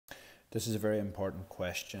This is a very important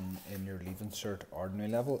question in your Leaving Cert ordinary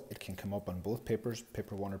level. It can come up on both papers,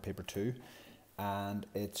 paper 1 or paper 2, and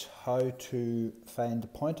it's how to find the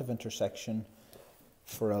point of intersection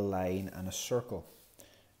for a line and a circle.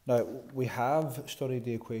 Now, we have studied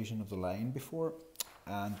the equation of the line before,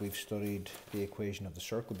 and we've studied the equation of the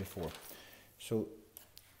circle before. So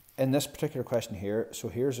in this particular question here, so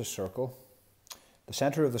here's a circle. The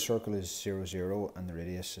centre of the circle is 0, 0, and the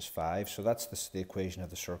radius is 5. So that's the equation of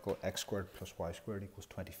the circle, x squared plus y squared equals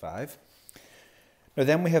 25. Now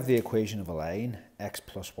then we have the equation of a line, x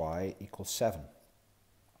plus y equals 7.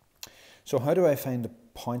 So how do I find the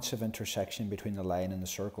points of intersection between the line and the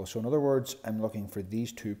circle? So in other words, I'm looking for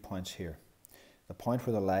these 2 points here. The point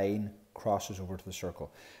where the line crosses over to the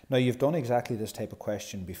circle. Now you've done exactly this type of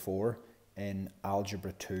question before in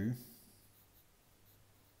Algebra 2.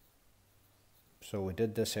 So we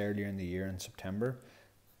did this earlier in the year in September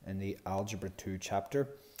in the Algebra 2 chapter.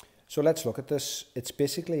 So let's look at this. It's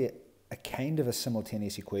basically a kind of a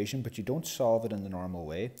simultaneous equation, but you don't solve it in the normal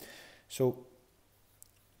way. So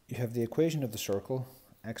you have the equation of the circle,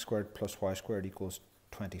 x squared plus y squared equals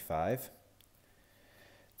 25.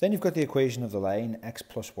 Then you've got the equation of the line, x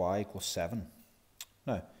plus y equals 7.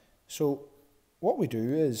 Now, so what we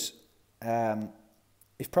do is,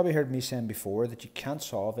 you've probably heard me saying before that you can't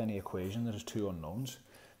solve any equation that has 2 unknowns.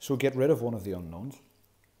 So get rid of one of the unknowns.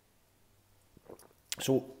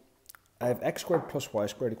 So I have x squared plus y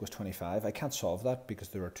squared equals 25. I can't solve that because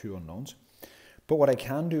there are 2 unknowns. But what I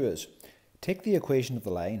can do is take the equation of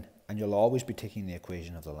the line, and you'll always be taking the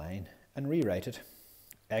equation of the line, and rewrite it.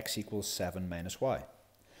 X equals 7 minus y.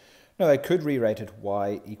 Now I could rewrite it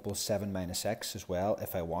y equals 7 minus x as well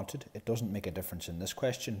if I wanted. It doesn't make a difference in this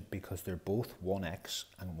question because they're both 1x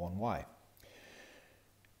and 1y.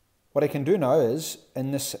 What I can do now is, in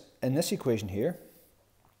this equation here,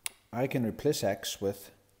 I can replace x with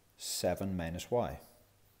 7 minus y.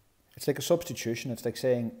 It's like a substitution. It's like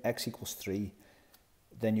saying x equals 3,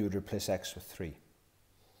 then you would replace x with 3.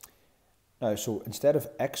 Now, so instead of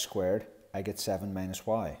x squared, I get 7 minus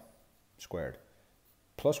y squared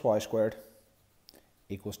plus y squared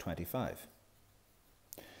equals 25.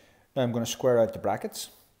 Now I'm going to square out the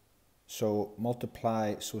brackets. So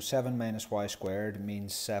multiply, so 7 minus y squared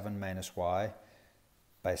means 7 minus y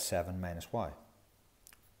by 7 minus y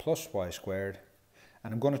plus y squared.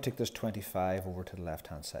 And I'm going to take this 25 over to the left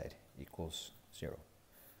hand side equals 0.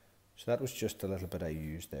 So that was just a little bit I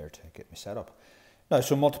used there to get me set up. Now,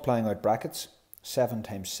 so multiplying out brackets, 7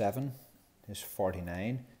 times 7 is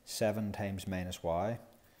 49. 7 times minus y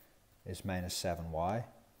is minus 7y.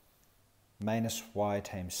 Minus y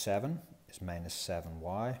times 7 is minus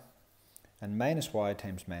 7y. And minus y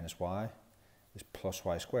times minus y is plus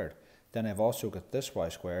y squared. Then I've also got this y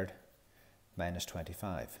squared minus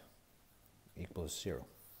 25 equals 0.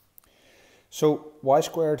 So y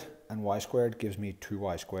squared and y squared gives me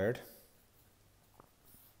 2y squared.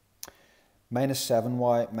 Minus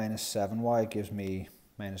 7y gives me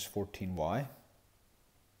minus 14y.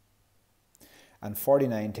 And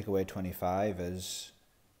 49 take away 25 is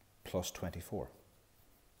plus 24.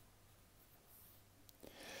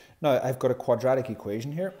 Now I've got a quadratic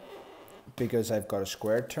equation here because I've got a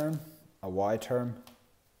squared term, a y term,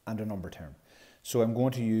 and a number term. So I'm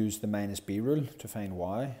going to use the minus b rule to find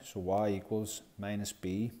y. So y equals minus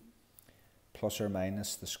b plus or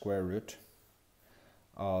minus the square root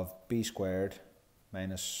of b squared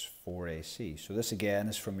minus 4ac. So this again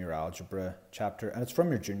is from your algebra chapter, and it's from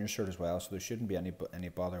your junior cert as well, so there shouldn't be any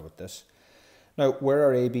bother with this. Now, where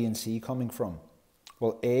are a, b, and c coming from?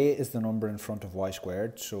 Well, a is the number in front of y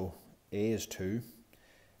squared, so a is 2.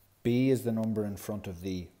 B is the number in front of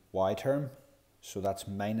the y term, so that's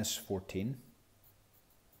minus 14.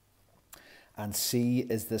 And c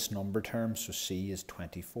is this number term, so c is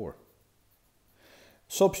 24.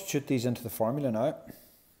 Substitute these into the formula now.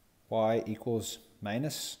 Y equals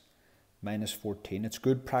minus 14. It's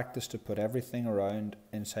good practice to put everything around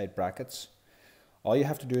inside brackets. All you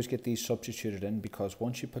have to do is get these substituted in, because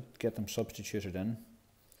once you get them substituted in,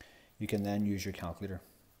 you can then use your calculator.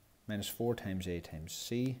 Minus 4 times a times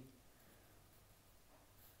c.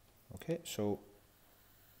 Okay, so,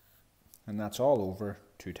 and that's all over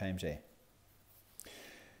 2 times a.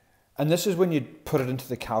 And this is when you put it into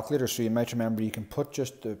the calculator, so you might remember you can put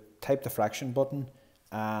just type the fraction button,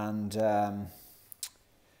 and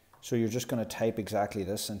so you're just going to type exactly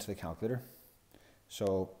this into the calculator.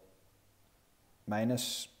 So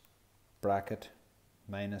minus bracket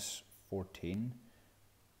minus 14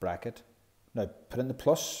 bracket. Now put in the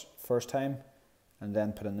plus first time and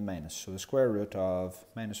then put in the minus. So the square root of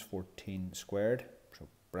minus 14 squared, so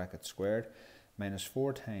bracket squared, minus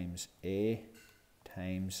 4 times a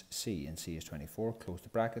times c, and c is 24, close the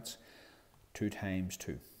brackets, 2 times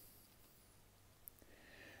 2.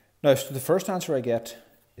 Now, so the first answer I get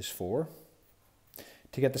is 4.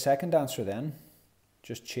 To get the second answer then,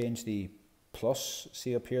 just change the plus,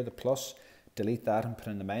 see up here, the plus, delete that and put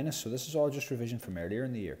in the minus. So this is all just revision from earlier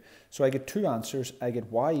in the year. So I get two answers. I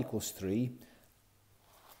get y equals 3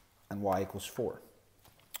 and y equals 4.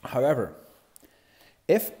 However,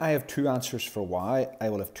 if I have two answers for y, I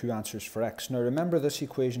will have two answers for x. Now remember this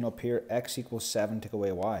equation up here, x equals 7, take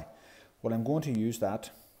away y. Well, I'm going to use that.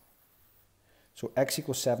 So x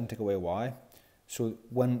equals 7, take away y. So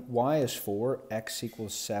when y is 4, x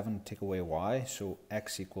equals 7, take away y. So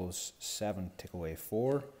x equals 7, take away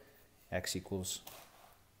 4, x equals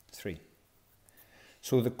 3.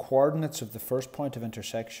 So the coordinates of the first point of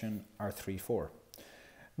intersection are 3, 4.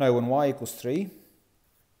 Now when y equals 3,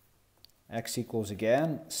 x equals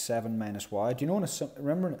again 7 minus y. Do you know,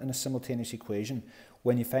 remember in a simultaneous equation,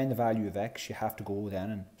 when you find the value of x, you have to go then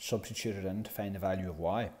and substitute it in to find the value of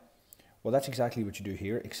y. Well, that's exactly what you do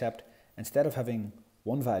here, except instead of having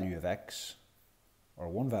one value of x or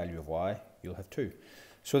one value of y, you'll have two.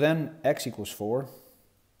 So then x equals 4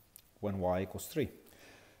 when y equals 3.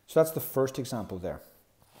 So that's the first example there.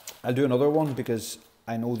 I'll do another one because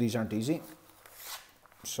I know these aren't easy.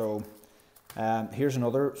 So here's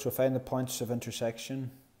another. So find the points of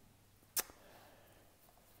intersection.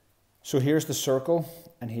 So here's the circle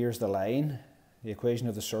and here's the line. The equation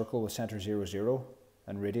of the circle with center 0, 0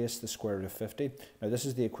 and radius the square root of 50. Now this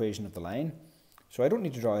is the equation of the line. So I don't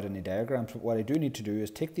need to draw out any diagrams, but what I do need to do is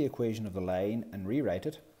take the equation of the line and rewrite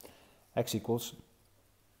it. X equals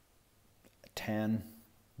 10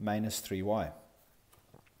 minus 3y.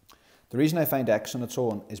 The reason I find x on its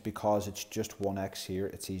own is because it's just 1x here,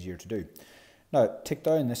 it's easier to do. Now, tick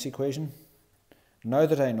down this equation. Now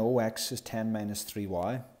that I know x is 10 minus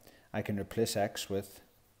 3y, I can replace x with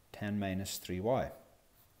 10 minus 3y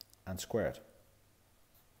and square it.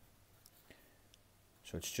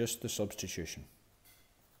 So it's just the substitution.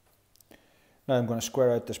 Now I'm going to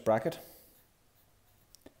square out this bracket.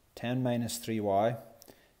 10 minus 3y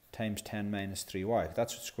times 10 minus 3y.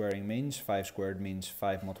 That's what squaring means. 5 squared means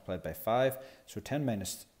 5 multiplied by 5. So 10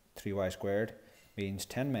 minus 3y squared means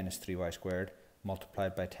 10 minus 3y squared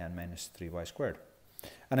multiplied by 10 minus 3y squared.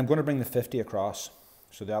 And I'm going to bring the 50 across.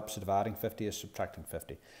 So the opposite of adding 50 is subtracting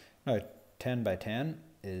 50. Now 10 by 10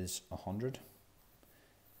 is 100.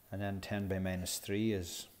 And then 10 by minus 3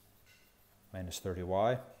 is minus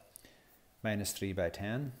 30y. Minus 3 by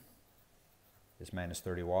 10 is minus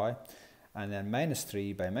 30y. And then minus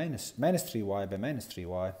 3y by minus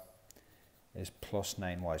 3y is plus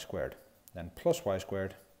 9y squared. Then plus y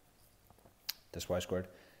squared, this y squared,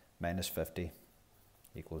 minus 50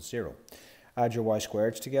 equals 0. Add your y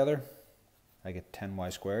squareds together, I get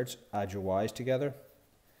 10y squareds. Add your y's together,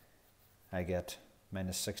 I get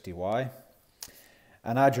minus 60y.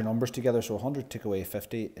 And add your numbers together, so 100 take away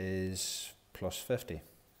 50 is plus 50.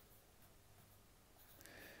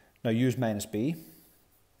 Now use minus b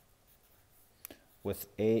with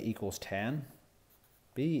a equals 10,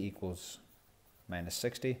 b equals minus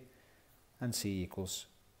 60, and c equals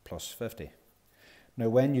plus 50. Now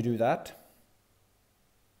when you do that,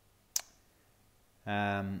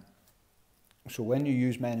 so when you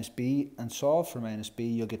use minus b and solve for minus b,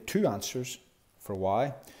 you'll get two answers for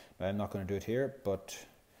y. Now I'm not going to do it here, but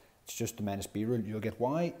it's just the minus b rule. You'll get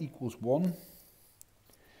y equals 1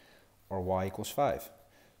 or y equals 5.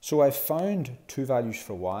 So I've found two values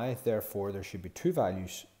for y, therefore there should be two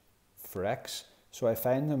values for x. So I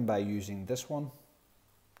find them by using this one,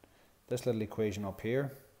 this little equation up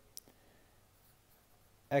here.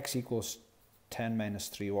 X equals 10 minus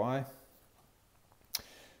 3y.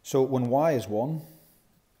 So when y is 1,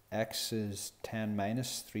 x is 10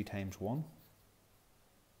 minus 3 times 1.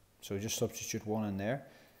 So just substitute 1 in there.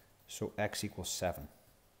 So x equals 7.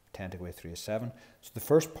 10 take away 3 is 7. So the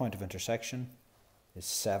first point of intersection is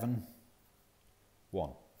 7, 1.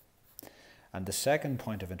 And the second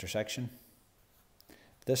point of intersection,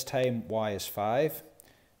 this time y is 5.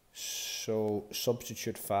 So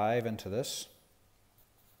substitute 5 into this.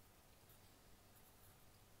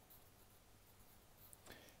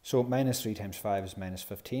 So minus 3 times 5 is minus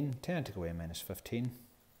 15. 10 take away minus 15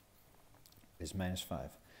 is minus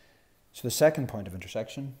 5. So the second point of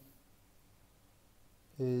intersection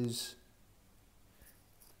is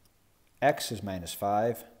x is minus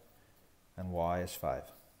 5 and y is 5.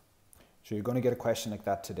 So you're going to get a question like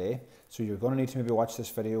that today. So you're going to need to maybe watch this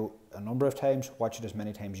video a number of times, watch it as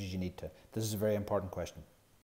many times as you need to. This is a very important question.